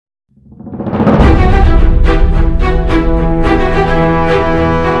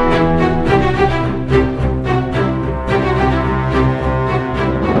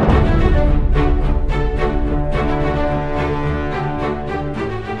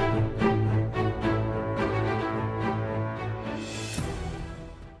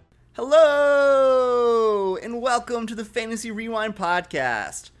welcome to the Fantasy Rewind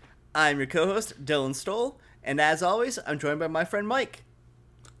podcast. I'm your co-host, Dylan Stoll, and as always, I'm joined by my friend Mike.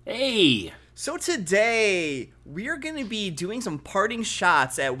 Hey! So today, we are going to be doing some parting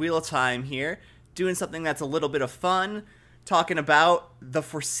shots at Wheel of Time here, doing something that's a little bit of fun, talking about the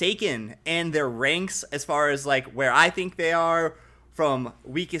Forsaken and their ranks as far as like where I think they are from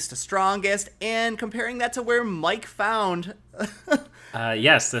weakest to strongest, and comparing that to where Mike found...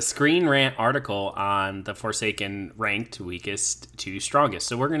 Yes, the Screen Rant article on the Forsaken ranked weakest to strongest.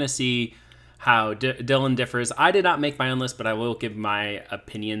 So we're going to see how Dylan differs. I did not make my own list, but I will give my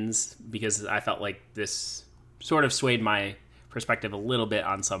opinions because I felt like this sort of swayed my perspective a little bit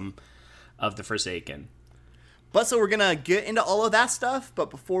on some of the Forsaken. But so we're going to get into all of that stuff, but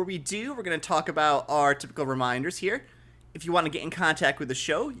before we do, we're going to talk about our typical reminders here. If you want to get in contact with the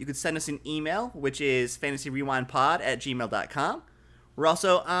show, you can send us an email, which is fantasyrewindpod@gmail.com. We're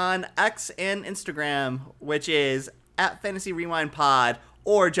also on X and Instagram, which is @FantasyRewindPod,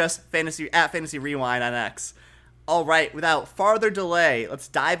 or just Fantasy Rewind on X. All right, without farther delay, let's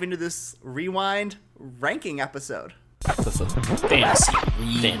dive into this Rewind ranking episode. Fantasy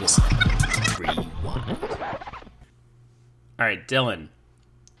Rewind. All right, Dylan.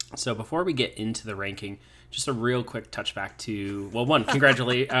 So before we get into the ranking, just a real quick touchback to, well, one,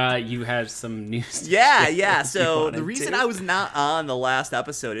 congratulate, you had some news. Yeah. So the reason I was not on the last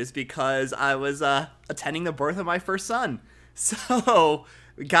episode is because I was attending the birth of my first son. So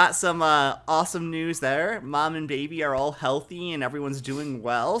we got some awesome news there. Mom and baby are all healthy and everyone's doing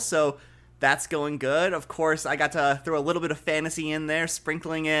well. So that's going good. Of course, I got to throw a little bit of fantasy in there,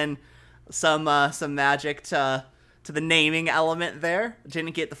 sprinkling in some magic to the naming element there.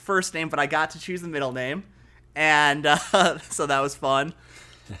 Didn't get the first name, but I got to choose the middle name. And so that was fun.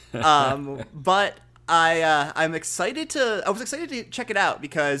 But I was excited to check it out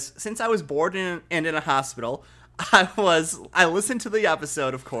because since I was bored and in a hospital, I listened to the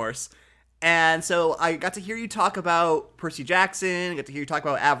episode, of course. And so I got to hear you talk about Percy Jackson, got to hear you talk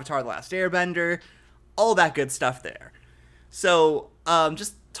about Avatar: The Last Airbender, all that good stuff there. So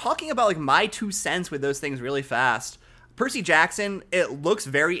just talking about like my 2 cents with those things really fast. Percy Jackson, it looks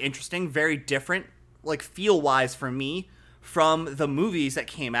very interesting, very different, like feel-wise for me, from the movies that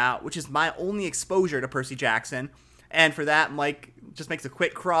came out, which is my only exposure to Percy Jackson. And for that, Mike just makes a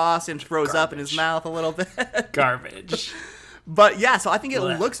quick cross and throws up in his mouth a little bit. Garbage. But yeah, so I think it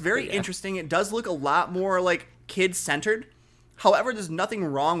looks very interesting. It does look a lot more like kid-centered. However, there's nothing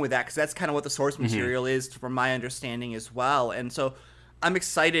wrong with that because that's kind of what the source material is from my understanding as well. And so I'm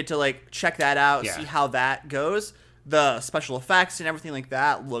excited to like check that out, see how that goes. The special effects and everything like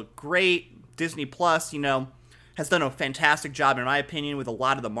that look great. Disney Plus, has done a fantastic job, in my opinion, with a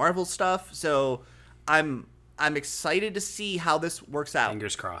lot of the Marvel stuff. So I'm excited to see how this works out.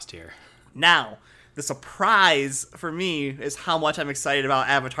 Fingers crossed here. Now, the surprise for me is how much I'm excited about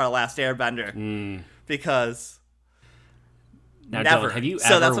Avatar: The Last Airbender. Because now, never. Dylan, have you ever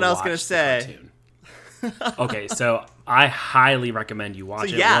so that's what I was going to say. Okay, so I highly recommend you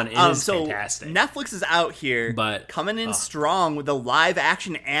watch it. One, it is fantastic. Netflix is out here, but coming in strong with the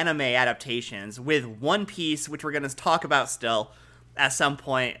live-action anime adaptations with One Piece, which we're going to talk about still at some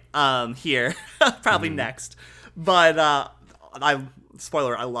point here, probably next. But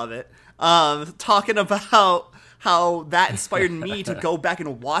spoiler, I love it. Talking about how that inspired me to go back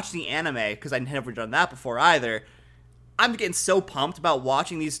and watch the anime because I'd never done that before either. I'm getting so pumped about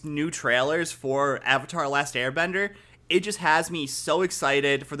watching these new trailers for Avatar: Last Airbender. It just has me so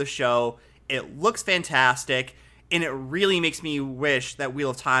excited for the show. It looks fantastic, and it really makes me wish that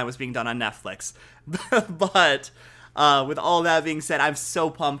Wheel of Time was being done on Netflix. But with all that being said, I'm so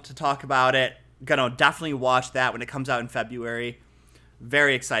pumped to talk about it. Gonna definitely watch that when it comes out in February.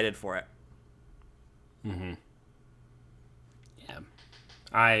 Very excited for it. Mm-hmm. Yeah.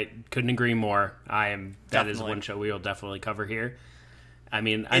 I couldn't agree more. That is one show we will definitely cover here. I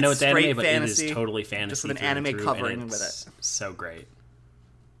mean, I know it's anime, but fantasy, it is totally fantasy. Just with an anime covering with it. So great.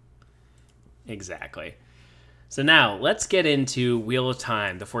 Exactly. So now, let's get into Wheel of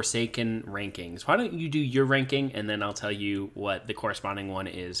Time, the Forsaken rankings. Why don't you do your ranking, and then I'll tell you what the corresponding one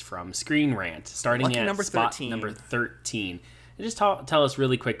is from Screen Rant, starting at spot number 13. And just tell us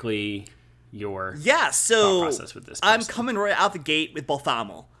really quickly your thought process with this person. I'm coming right out the gate with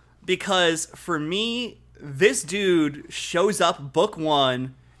Balthamel, because for me, this dude shows up book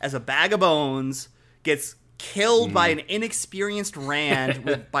 1 as a bag of bones, gets killed by an inexperienced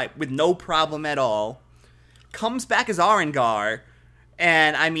Rand with no problem at all, comes back as Arengar,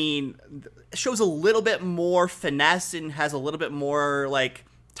 and I mean, shows a little bit more finesse and has a little bit more like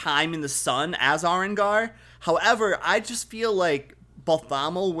time in the sun as Arengar. However, I just feel like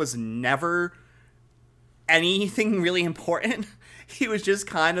Balthamel was never anything really important. He was just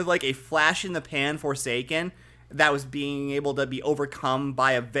kind of like a flash in the pan Forsaken that was being able to be overcome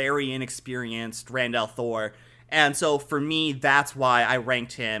by a very inexperienced Randall Thor. And so for me, that's why I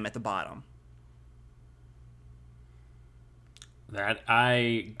ranked him at the bottom. That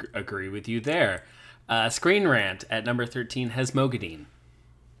I agree with you there. Screen Rant at number 13 has Mogadine,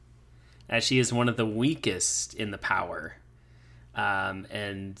 as she is one of the weakest in the power.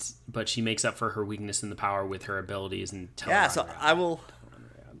 But she makes up for her weakness in the power with her abilities and I will.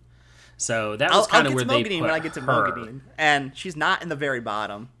 So that was kind of where they put when I get to her. Mogadine, and she's not in the very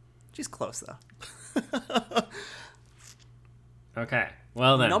bottom. She's close though. Okay,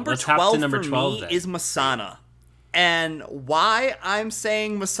 well then, number let's 12 hop to number for 12 me then. is Masana, and why I'm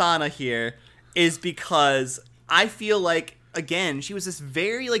saying Masana here is because I feel like, again, she was this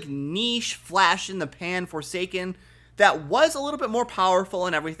very like niche flash in the pan Forsaken that was a little bit more powerful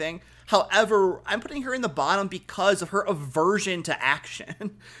and everything. However, I'm putting her in the bottom because of her aversion to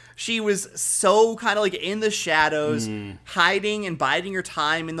action. She was so kind of like in the shadows, hiding and biding her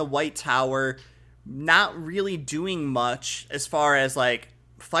time in the White Tower, not really doing much as far as like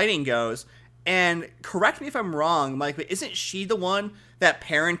fighting goes. And correct me if I'm wrong, Mike, but isn't she the one that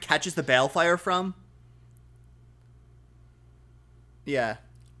Perrin catches the balefire from? Yeah.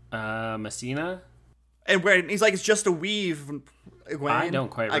 Messina? And where he's like, it's just a weave. Gwen. I don't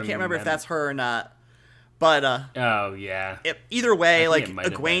quite remember. I can't remember if that's her or not. But oh yeah. Either way, like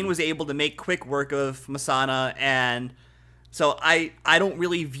Egwene was able to make quick work of Masana, and so I don't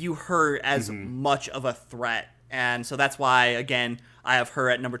really view her as much of a threat, and so that's why again I have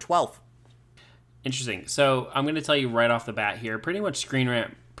her at number 12. Interesting. So I'm going to tell you right off the bat here. Pretty much Screen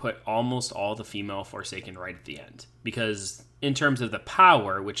Rant put almost all the female Forsaken right at the end, because in terms of the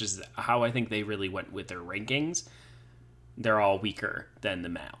power, which is how I think they really went with their rankings, they're all weaker than the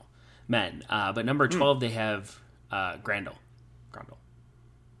men. But number 12, they have Grendel.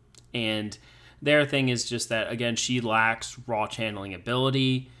 And their thing is just that, again, she lacks raw channeling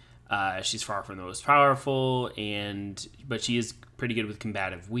ability. She's far from the most powerful, but she is pretty good with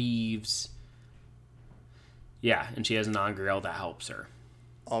combative weaves. Yeah, and she has an Angreal that helps her.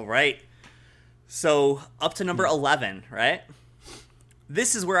 All right. So up to number 11, right?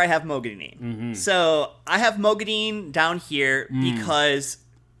 This is where I have Mogadine. So I have Mogadine down here because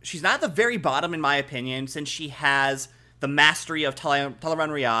she's not at the very bottom, in my opinion, since she has the mastery of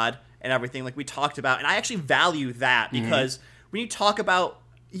Tel'aran'rhiod and everything, like we talked about. And I actually value that because when you talk about,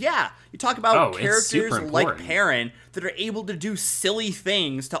 characters like Perrin that are able to do silly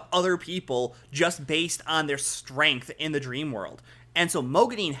things to other people just based on their strength in the dream world. And so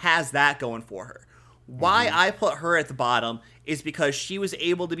Mogadine has that going for her. Why I put her at the bottom is because she was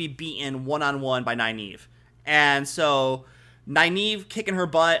able to be beaten one-on-one by Nynaeve. And so Nynaeve kicking her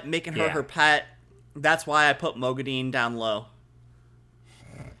butt, making her her pet, that's why I put Mogadine down low.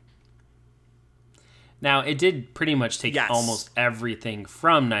 Now, it did pretty much take almost everything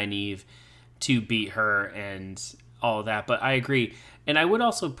from Nynaeve to beat her and all of that, but I agree. And I would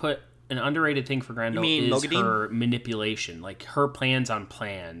also put an underrated thing for Grendel is Mogadine? Her manipulation, like her plans on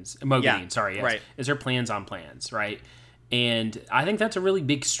plans. Mogadine, sorry, yes. Right. Is her plans on plans, right? And I think that's a really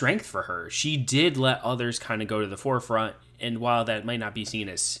big strength for her. She did let others kind of go to the forefront, and while that might not be seen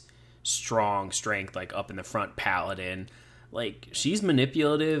as strong strength, like up in the front paladin, like she's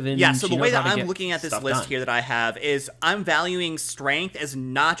manipulative and so the way that I'm looking at this list here that I have is I'm valuing strength as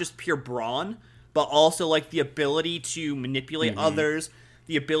not just pure brawn, but also like the ability to manipulate others,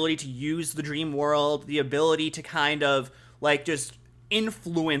 the ability to use the dream world, the ability to kind of like just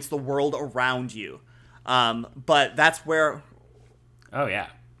influence the world around you. But that's where... Oh, yeah.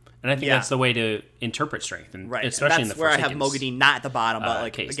 And I think that's the way to interpret strength, and especially in the That's where I have Mogadine not at the bottom, but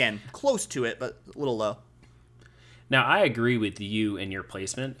like again, close to it, but a little low. Now, I agree with you in your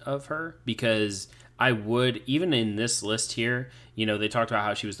placement of her, because I would, even in this list here, you know, they talked about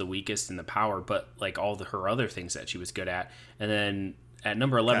how she was the weakest in the power, but like all her other things that she was good at. And then at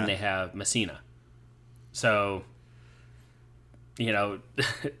number 11, they have Messina. So, you know,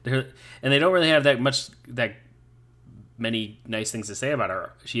 and they don't really have that many nice things to say about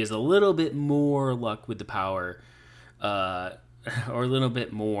her. She has a little bit more luck with the power, or a little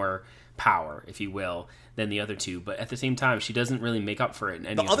bit more power, if you will, than the other two. But at the same time, she doesn't really make up for it in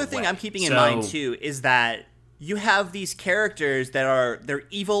any other thing I'm keeping in mind, too, is that you have these characters that they're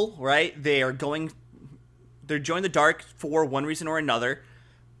evil, right? They're joining the Dark for one reason or another.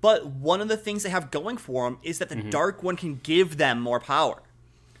 But one of the things they have going for them is that the Dark One can give them more power.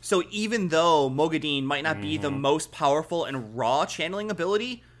 So even though Mogadine might not be the most powerful and raw channeling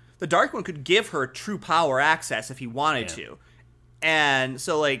ability, the Dark One could give her true power access if he wanted to. And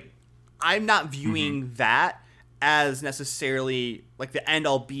so, like, I'm not viewing that as necessarily like the end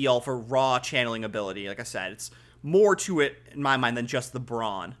all be all for raw channeling ability. Like I said, it's more to it in my mind than just the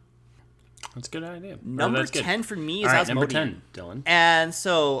brawn. That's a good idea. Number 10 for me is All right, Asmodean. Number 10, Dylan. And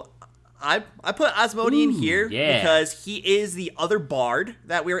so I put Asmodean here because he is the other bard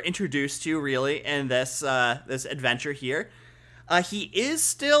that we were introduced to really in this this adventure here. He is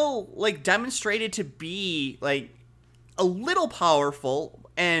still like demonstrated to be like a little powerful,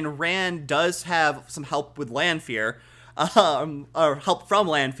 and Rand does have some help with Lanfear, or help from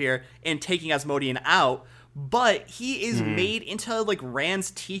Lanfear in taking Asmodean out. But he is made into like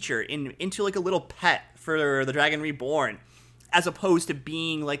Rand's teacher, into like a little pet for the Dragon Reborn, as opposed to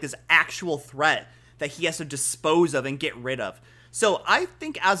being like this actual threat that he has to dispose of and get rid of. So I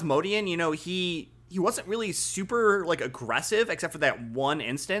think Asmodean, you know, he wasn't really super like aggressive except for that one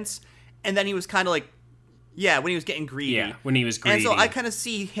instance, and then he was kind of like, yeah, when he was getting greedy. Yeah, when he was greedy. And so I kind of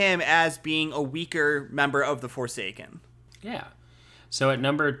see him as being a weaker member of the Forsaken. Yeah. So at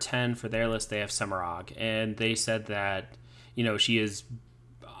number 10 for their list, they have Semirhage, and they said that, you know, she is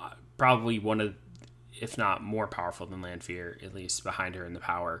probably one of, if not more powerful than Lanfear, at least behind her in the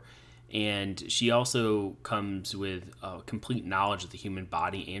power. And she also comes with a complete knowledge of the human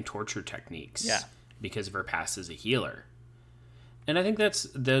body and torture techniques. Yeah. Because of her past as a healer. And I think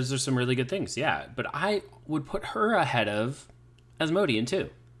those are some really good things, yeah. But I would put her ahead of Asmodean, too.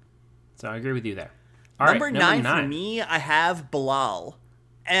 So I agree with you there. All Number right, nine for me, I have Bilal.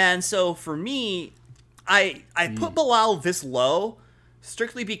 And so for me, I put Bilal this low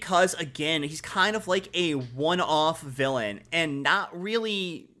strictly because, again, he's kind of like a one-off villain and not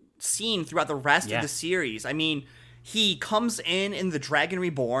really seen throughout the rest of the series. I mean, he comes in the Dragon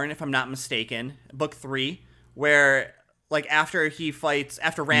Reborn, if I'm not mistaken, book 3, where like after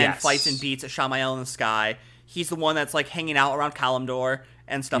Rand fights and beats Shamael in the sky, he's the one that's like hanging out around Kalimdor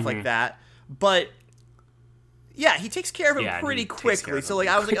and stuff like that. But yeah, he takes care of him pretty quickly. So like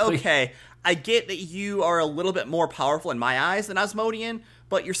I was like, okay, I get that you are a little bit more powerful in my eyes than Asmodean,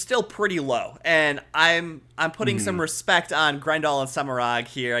 but you're still pretty low. And I'm putting some respect on Grendel and Semirhage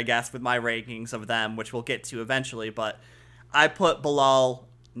here, I guess, with my rankings of them, which we'll get to eventually, but I put Bilal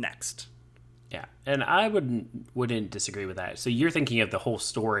next. Yeah, and I wouldn't disagree with that. So you're thinking of the whole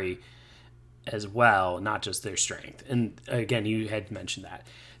story as well, not just their strength. And again, you had mentioned that.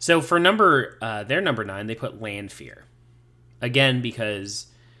 So for their number 9, they put Lanfear. Again, because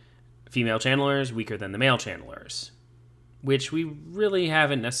female channelers weaker than the male channelers, which we really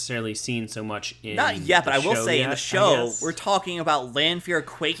haven't necessarily seen so much in Not yet, but I will say yet, in the show, we're talking about Lanfear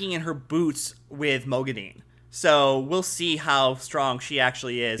quaking in her boots with Mogadine. So we'll see how strong she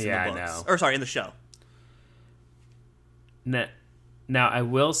actually is in the books. Or sorry, in the show. Now, I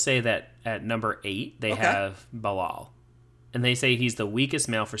will say that at number 8, they have Bilal. And they say he's the weakest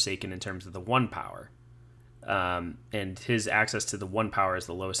male Forsaken in terms of the one power. And his access to the one power is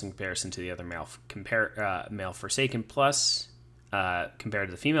the lowest in comparison to the other male Forsaken. Plus, compared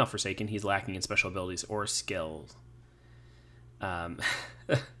to the female Forsaken, he's lacking in special abilities or skills. And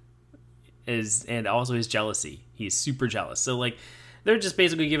also his jealousy. He's super jealous. So, like, they're just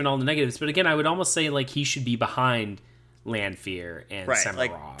basically giving all the negatives. But again, I would almost say, like, he should be behind Lanfear and Semirhage.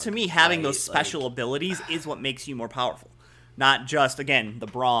 Like, to me, having those special abilities is what makes you more powerful. Not just, again, the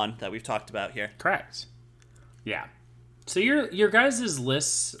brawn that we've talked about here. Correct. Yeah. So your guys'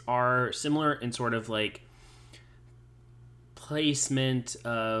 lists are similar in sort of, like, placement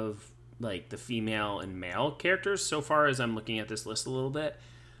of, like, the female and male characters so far as I'm looking at this list a little bit.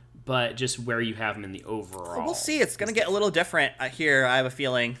 But just where you have them in the overall. Well, we'll see. It's going to get a little different here, I have a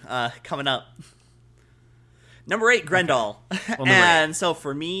feeling, coming up. Number 8, Grendel. Okay. Well, and so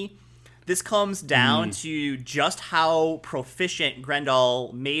for me, this comes down to just how proficient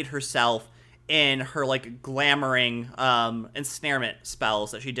Grendel made herself in her, like, glamoring ensnarement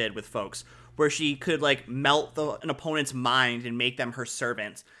spells that she did with folks, where she could, like, melt an opponent's mind and make them her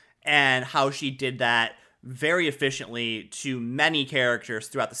servants, and how she did that very efficiently to many characters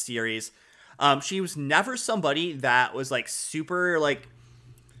throughout the series. She was never somebody that was, like, super, like,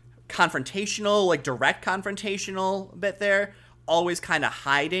 confrontational, like, direct confrontational bit there. Always kind of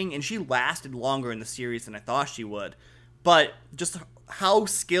hiding, and she lasted longer in the series than I thought she would. But just how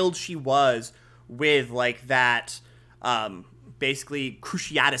skilled she was with, like, that, basically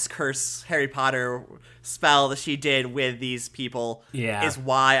Cruciatus Curse Harry Potter spell that she did with these people is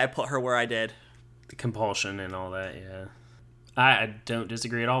why I put her where I did. Compulsion and all that, yeah. I don't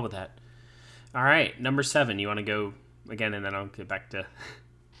disagree at all with that. All right, number 7. You want to go again, and then I'll get back to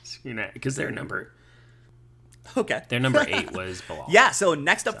because their number 8 was Bilal. Yeah. So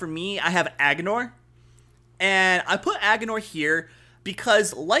next up for me, I have Agnor, and I put Agnor here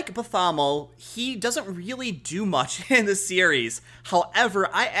because, like Bathamo, he doesn't really do much in the series. However,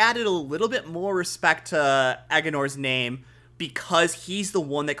 I added a little bit more respect to Agonor's name because he's the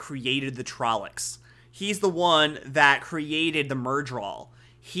one that created the Trollocs. He's the one that created the Myrddraal.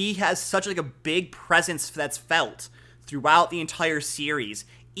 He has such like a big presence that's felt throughout the entire series,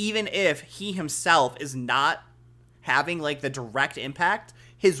 even if he himself is not having like the direct impact.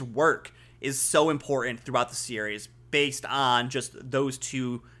 His work is so important throughout the series based on just those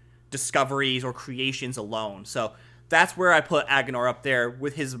two discoveries or creations alone. So that's where I put Agonor up there,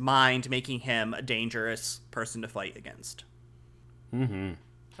 with his mind making him a dangerous person to fight against.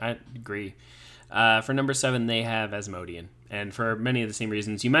 I agree. For number 7, they have Asmodean. And for many of the same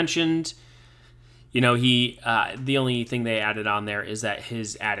reasons you mentioned, you know, the only thing they added on there is that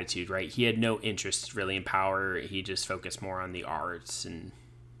his attitude, right? He had no interest really in power. He just focused more on the arts, and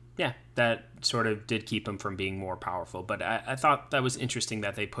yeah, that sort of did keep him from being more powerful. But I thought that was interesting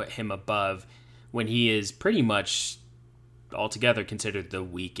that they put him above when he is pretty much altogether considered the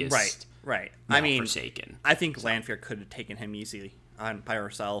weakest. Right. I mean, Forsaken. I think Lanfear could have taken him easily by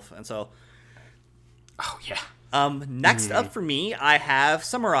herself, and so. Oh yeah. Next up for me, I have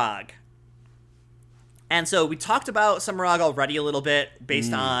Semirhage. And so we talked about Semirhage already a little bit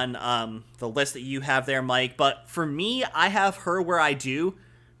based on the list that you have there, Mike. But for me, I have her where I do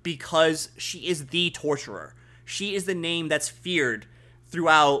because she is the torturer. She is the name that's feared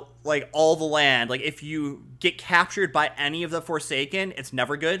throughout like all the land. Like if you get captured by any of the Forsaken, it's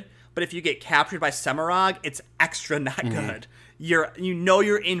never good. But if you get captured by Semirhage, it's extra not good. You're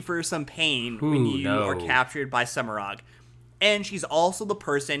in for some pain when you are captured by Semirhage. And she's also the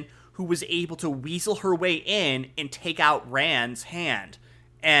person who was able to weasel her way in and take out Rand's hand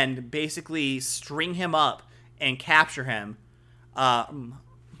and basically string him up and capture him,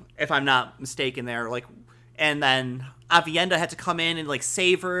 if I'm not mistaken there. Like, and then Aviendha had to come in and like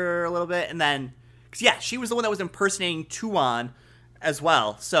save her a little bit, and then, cause yeah, she was the one that was impersonating Tuon as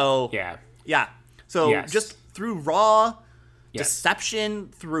well. So yeah. So just through raw deception,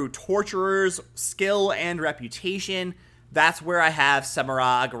 through torturers' skill and reputation, that's where I have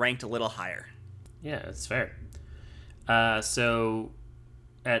Semirhage ranked a little higher. Yeah, that's fair. So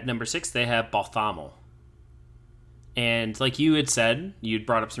at number 6, they have Balthamo. And like you had said, you'd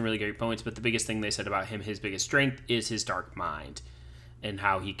brought up some really great points, but the biggest thing they said about him, his biggest strength, is his dark mind and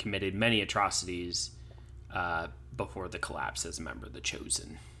how he committed many atrocities before the collapse as a member of the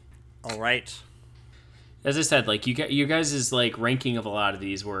Chosen. All right. As I said, like you guys' like ranking of a lot of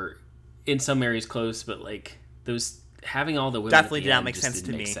these were in some areas close, but like those having all the women definitely did not make sense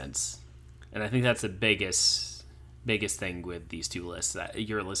to me. And I think that's the biggest thing with these two lists, that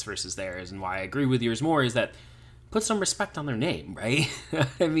your list versus theirs, and why I agree with yours more, is that put some respect on their name, right?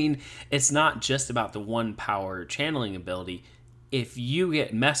 I mean, it's not just about the one power channeling ability. If you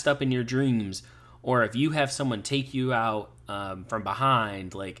get messed up in your dreams, or if you have someone take you out from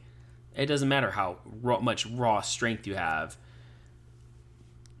behind, like, it doesn't matter how much raw strength you have.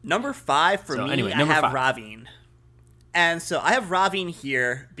 Number 5 for me, I have Rahvin. And so I have Rahvin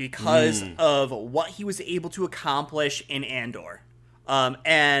here because of what he was able to accomplish in Andor.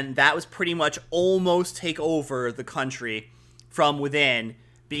 And that was pretty much almost take over the country from within,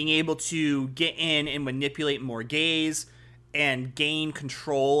 being able to get in and manipulate Morgheze and gain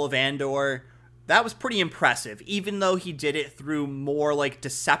control of Andor. That was pretty impressive. Even though he did it through more like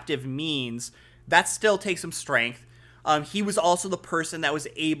deceptive means, that still takes some strength. He was also the person that was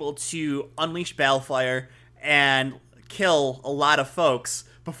able to unleash Balefire and kill a lot of folks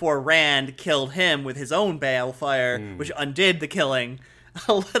before Rand killed him with his own Balefire, which undid the killing.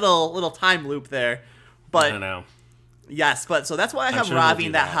 A little time loop there. But I don't know. Yes, but so that's why I have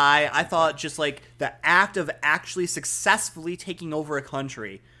Rahvin that high. I thought just like the act of actually successfully taking over a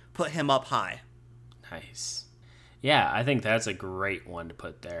country put him up high. Nice. Yeah, I think that's a great one to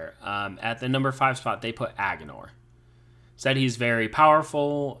put there. At the number 5 spot, they put Agonor. Said he's very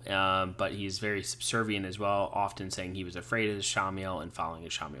powerful, but he's very subservient as well, often saying he was afraid of Shamiel and following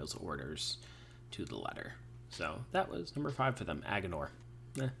Shamiel's orders to the letter. So that was number 5 for them, Agonor.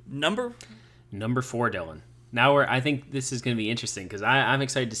 Number 4, Dylan. Now I think this is going to be interesting because I'm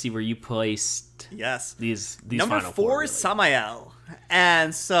excited to see where you placed these number final 4 really. Is Samael.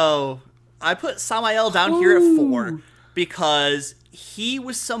 And so I put Samael down here at 4 because he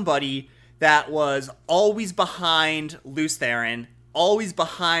was somebody that was always behind Lews Therin, always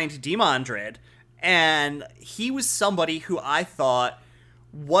behind Demandred, and he was somebody who I thought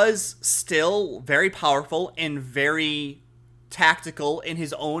was still very powerful and very tactical in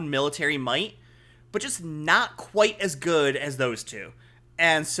his own military might, but just not quite as good as those two.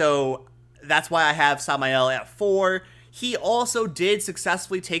 And so that's why I have Samael at 4. he also did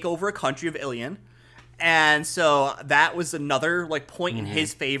successfully take over a country of Ilion. And so that was another like point in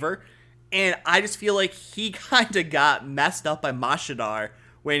his favor. And I just feel like he kind of got messed up by Mashadar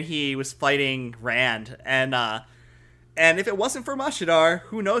when he was fighting Rand. And if it wasn't for Mashadar,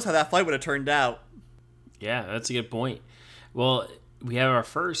 who knows how that fight would have turned out. Yeah, that's a good point. Well, we have our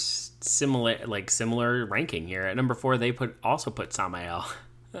first similar ranking here. At number 4, they also put Samael.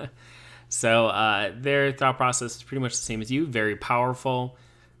 So their thought process is pretty much the same as you. Very powerful.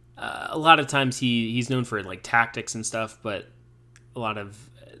 A lot of times he's known for like tactics and stuff, but a lot of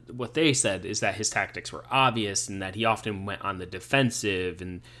what they said is that his tactics were obvious and that he often went on the defensive,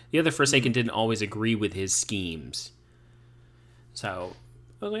 and the other Forsaken didn't always agree with his schemes. So,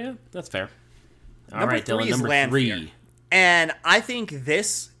 well, yeah, that's fair. All right, Dylan, number 3. And I think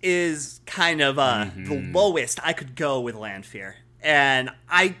this is kind of the lowest I could go with Lanfear. And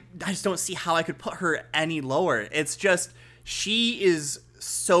I just don't see how I could put her any lower. It's just, she is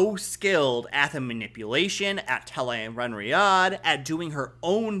so skilled at the manipulation, at telling Renriad, at doing her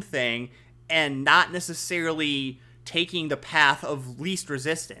own thing, and not necessarily taking the path of least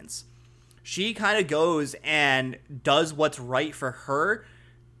resistance. She kind of goes and does what's right for her,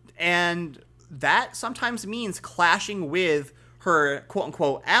 and that sometimes means clashing with her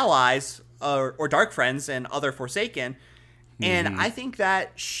quote-unquote allies or dark friends and other Forsaken. And I think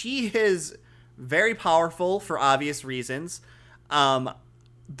that she is very powerful for obvious reasons.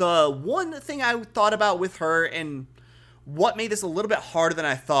 The one thing I thought about with her and what made this a little bit harder than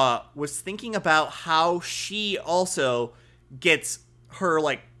I thought was thinking about how she also gets her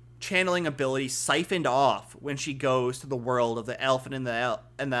like channeling ability siphoned off when she goes to the world of the Elfin and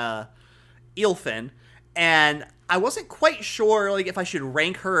the Ilfin. And I wasn't quite sure like if I should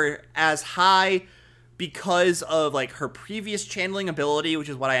rank her as high because of like her previous channeling ability, which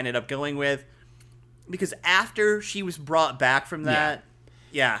is what I ended up going with. Because after she was brought back from that,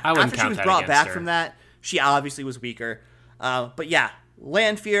 after she was brought back from that, she obviously was weaker. But yeah,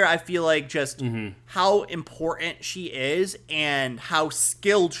 Lanfear, I feel like just how important she is and how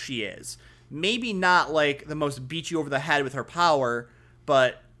skilled she is. Maybe not like the most beat you over the head with her power,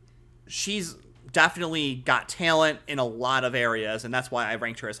 but she's definitely got talent in a lot of areas, and that's why I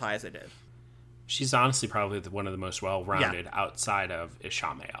ranked her as high as I did. She's honestly probably one of the most well-rounded outside of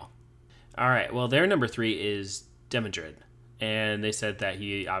Ishamael. All right, well, their number 3 is Demandred. And they said that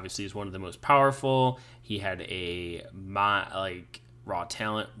he obviously is one of the most powerful. He had a raw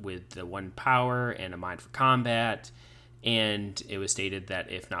talent with the one power and a mind for combat. And it was stated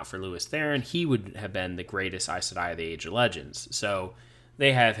that if not for Lewis Theron, he would have been the greatest Aes Sedai of the Age of Legends. So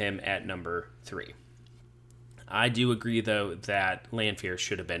they have him at number 3. I do agree, though, that Lanfear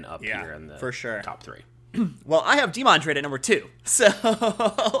should have been up here in the for sure. top 3. Well, I have Demandred at number 2.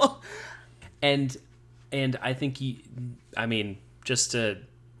 So... And I think just to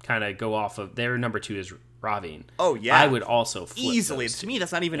kind of go off of their number 2 is Ravine. Oh, yeah. I would also flip easily. To me,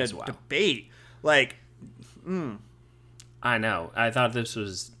 that's not even a debate. Like, I know. I thought this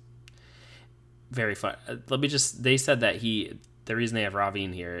was very fun. They said that the reason they have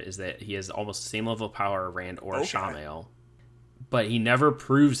Ravine here is that he has almost the same level of power as Rand or Ishamael, but he never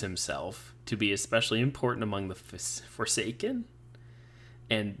proves himself to be especially important among the Forsaken.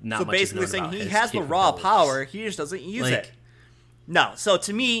 And not so much basically saying he has the raw power, he just doesn't use it. No, so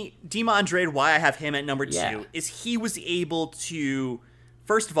to me, Demandred, why I have him at number 2, is he was able to,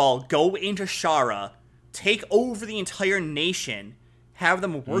 first of all, go into Shara, take over the entire nation, have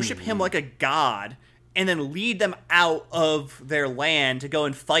them worship him like a god, and then lead them out of their land to go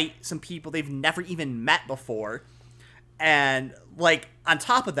and fight some people they've never even met before. And, like, on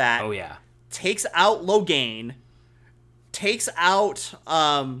top of that, takes out Logain, takes out,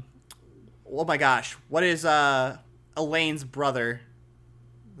 oh my gosh, what is Elaine's brother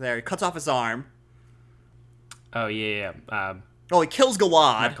there? He cuts off his arm. Oh, yeah. He kills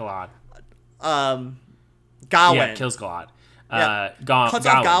Galad. Not Galad. Gawain. Yeah, kills Galad. Cuts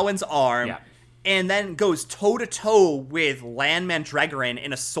off Gawain's arm, and then goes toe-to-toe with Lan Mandragoran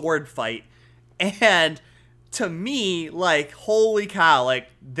in a sword fight. And to me, like, holy cow, like,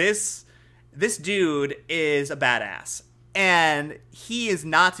 this dude is a badass. And he is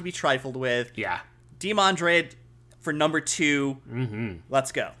not to be trifled with. Yeah. Demandred for number 2.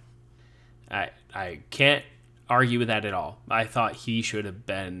 Let's go. I can't argue with that at all. I thought he should have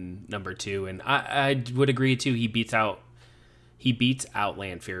been number 2, and I would agree too. He beats out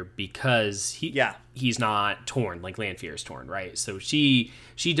Lanfear because he's not torn like Lanfear is torn, right? So she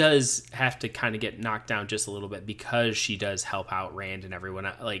does have to kind of get knocked down just a little bit because she does help out Rand and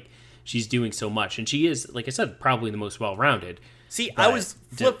everyone. Like, she's doing so much, and she is, like I said, probably the most well-rounded. See, I was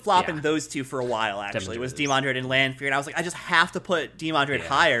flip-flopping those two for a while, actually. Demandred It was Demandred and Lanfear, and I was like, I just have to put Demandred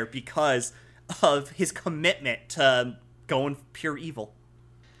higher because of his commitment to going pure evil.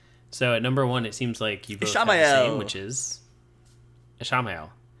 So at number 1, it seems like you both have the same, which is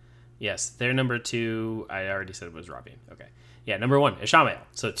Ishamael. Yes, their number 2, I already said it was Ravine. Okay. Yeah, number 1, Ishamael.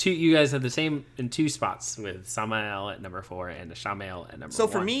 So you guys have the same in 2 spots with Samael at number 4 and Ishamael at number 1. So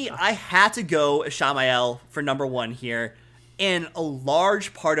for me, I had to go Ishamael for number 1 here. And a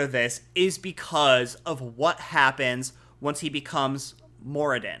large part of this is because of what happens once he becomes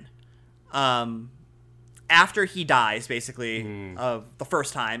Moradin. After he dies, basically, of the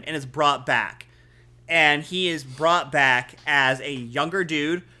first time, and is brought back. And he is brought back as a younger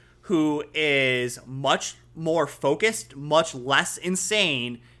dude who is much more focused, much less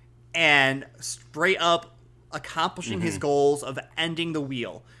insane, and straight up accomplishing his goals of ending the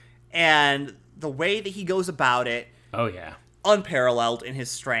wheel. And the way that he goes about it, unparalleled in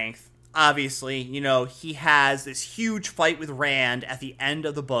his strength. Obviously, you know, he has this huge fight with Rand at the end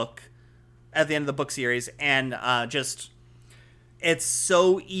of the book, series, and it's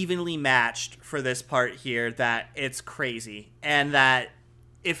so evenly matched for this part here that it's crazy. And that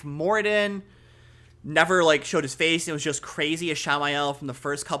if Moradin never showed his face, it was just crazy as Ishamael from the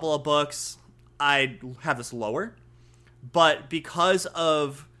first couple of books, I'd have this lower. But because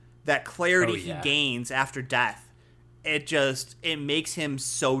of that clarity he gains after death, it makes him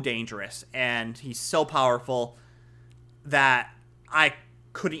so dangerous, and he's so powerful that I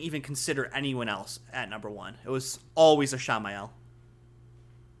couldn't even consider anyone else at number 1. It was always Ishamael.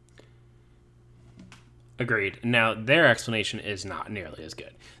 Agreed. Now, their explanation is not nearly as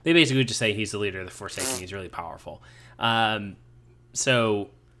good. They basically just say he's the leader of the Forsaken. He's really powerful. So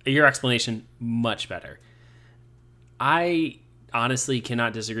your explanation, much better. I honestly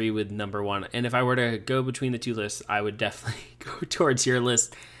cannot disagree with number 1. And if I were to go between the 2 lists, I would definitely go towards your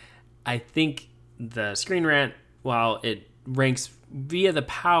list. I think the Screen Rant, while it ranks via the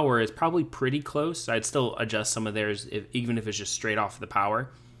power, is probably pretty close. I'd still adjust some of theirs, even if it's just straight off the power.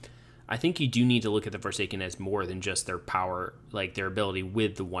 I think you do need to look at the Forsaken as more than just their power, like their ability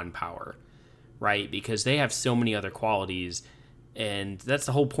with the 1 power, right? Because they have so many other qualities, and that's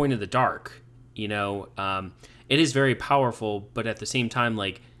the whole point of the Dark. You know, it is very powerful, but at the same time,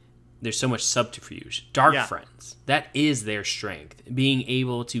 there's so much subterfuge. Dark friends, that is their strength. Being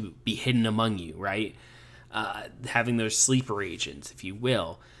able to be hidden among you, right? Having those sleeper agents, if you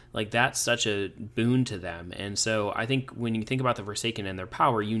will. That's such a boon to them. And so I think when you think about the Forsaken and their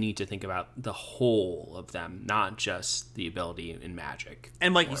power, you need to think about the whole of them, not just the ability in magic.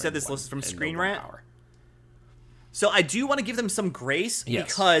 And like you said, this list is from Screen Rant. So I do want to give them some grace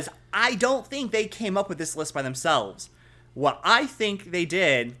because I don't think they came up with this list by themselves. What I think they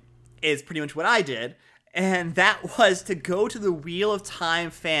did is pretty much what I did, and that was to go to the Wheel of Time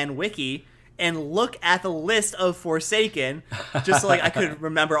fan wiki and look at the list of Forsaken, just so I could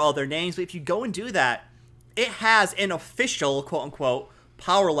remember all their names. But if you go and do that, it has an official, quote-unquote,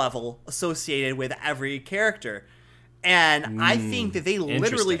 power level associated with every character. And I think that they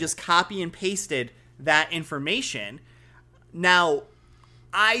literally just copy and pasted that information. Now,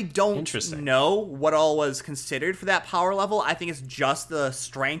 I don't know what all was considered for that power level. I think it's just the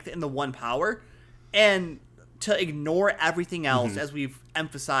strength in the 1 power. And to ignore everything else, as we've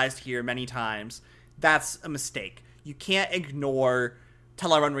emphasized here many times, that's a mistake. You can't ignore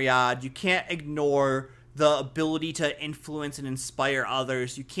Tel'aran'rhiod. Riyadh. You can't ignore the ability to influence and inspire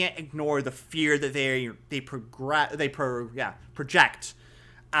others. You can't ignore the fear that they project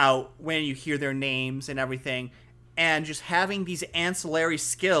out when you hear their names and everything. And just having these ancillary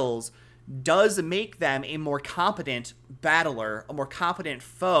skills does make them a more competent battler, a more competent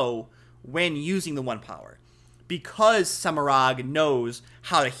foe when using the 1 power. Because Semirhage knows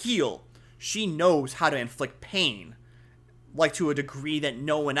how to heal, she knows how to inflict pain, to a degree that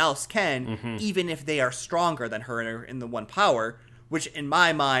no one else can, even if they are stronger than her in the 1 power, which in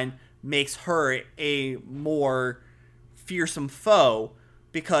my mind makes her a more fearsome foe,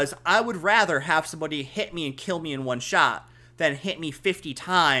 because I would rather have somebody hit me and kill me in 1 shot than hit me 50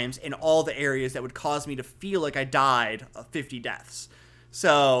 times in all the areas that would cause me to feel like I died of 50 deaths.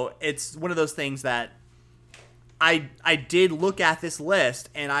 So it's one of those things that I did look at this list,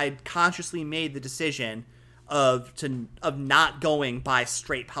 and I consciously made the decision of not going by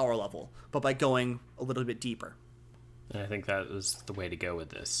straight power level, but by going a little bit deeper. I think that was the way to go with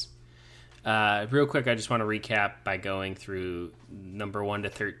this. Real quick, I just want to recap by going through number 1 to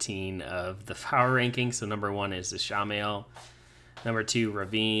 13 of the power ranking. So number 1 is Ishamael. Number 2,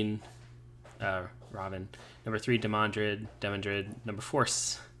 Ravine. Number 3, Demandred. Number 4,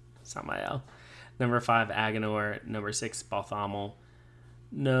 Samael. Number 5, Agenor. Number 6, Balthamel.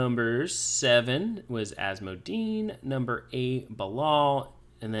 Number 7 was Asmodene. Number 8, Balal.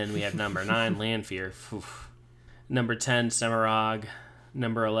 And then we have number 9, Lanfear. Oof. Number 10, Semirog.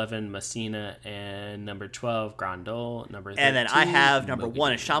 Number 11, Messina. And number 12, Grandol. Number 13, and then I have number Mogadine.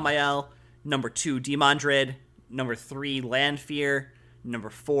 1 is Shamael. Number 2, Demondred. Number 3, Lanfear. Number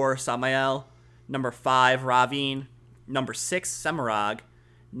 4, Samael. Number 5, Ravine. Number 6, Semirog.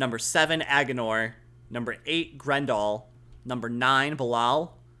 Number 7, Agenor. Number 8, Grendel. Number 9, Balal.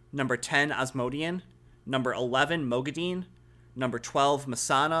 Number 10, Asmodean. Number 11, Mogadine. Number 12,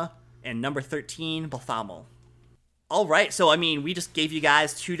 Masana. And number 13, Balthamel. All right, so, I mean, we just gave you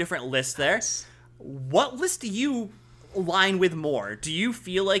guys 2 different lists there. What list do you align with more? Do you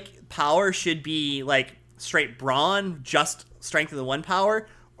feel like power should be, like, straight brawn, just strength of the 1 power?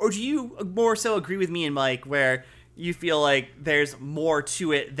 Or do you more so agree with me and Mike where you feel like there's more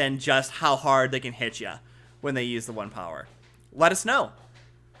to it than just how hard they can hit you when they use the 1 power? Let us know.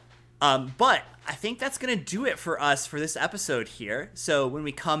 But I think that's going to do it for us for this episode here. So when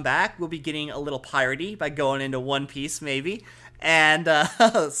we come back, we'll be getting a little piratey by going into One Piece maybe and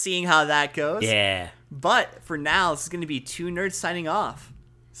seeing how that goes. Yeah. But for now, this is going to be 2 nerds signing off.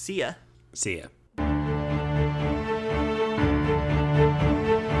 See ya. See ya.